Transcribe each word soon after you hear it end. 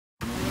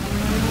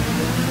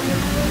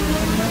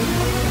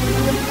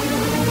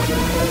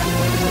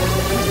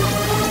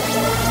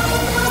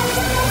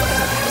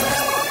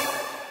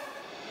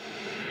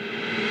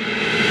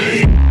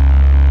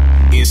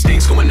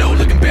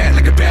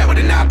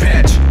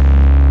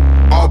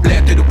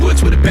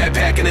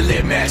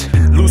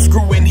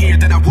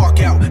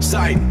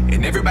sight,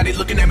 and everybody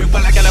looking at me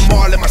while I got them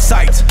all in my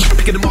sights.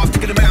 Picking them off,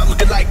 picking them out,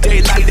 looking like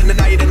daylight in the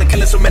night. And I'm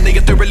killing so many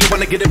if they really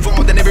wanna get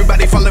involved. And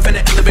everybody falling in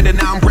the elevator,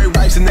 now I'm brain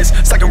rising this.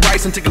 It's like I'm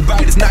rising, take a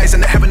bite, it's nice,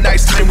 and I have a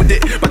nice time with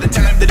it. By the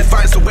time that it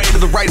finds the way to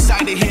the right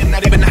side of him,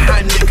 not even a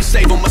Heimlich can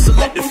save him. I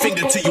select the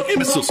finger to you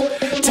imbeciles.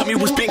 Tell me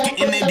what's been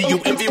getting into you,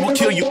 envy will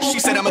kill you. She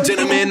said I'm a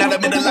gentleman, I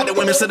admit a lot of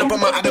women sit up on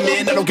my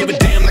ottoman. I don't give a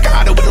damn, like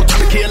I auto with no time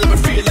to kill. I'm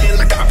feeling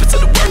like the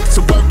opposite of work, it's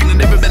a work, and it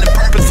never been a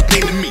purposeful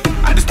thing to me.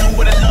 I just do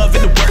what I love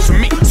and it works for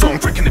me. So I'm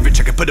freaking every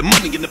check, I put the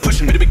money in the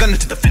pushing, but it be gunning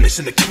to the finish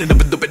and the killing of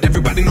it. But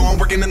everybody know I'm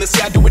working in the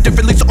sky, I do it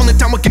differently. So only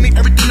time will give me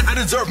everything I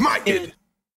deserve, my end.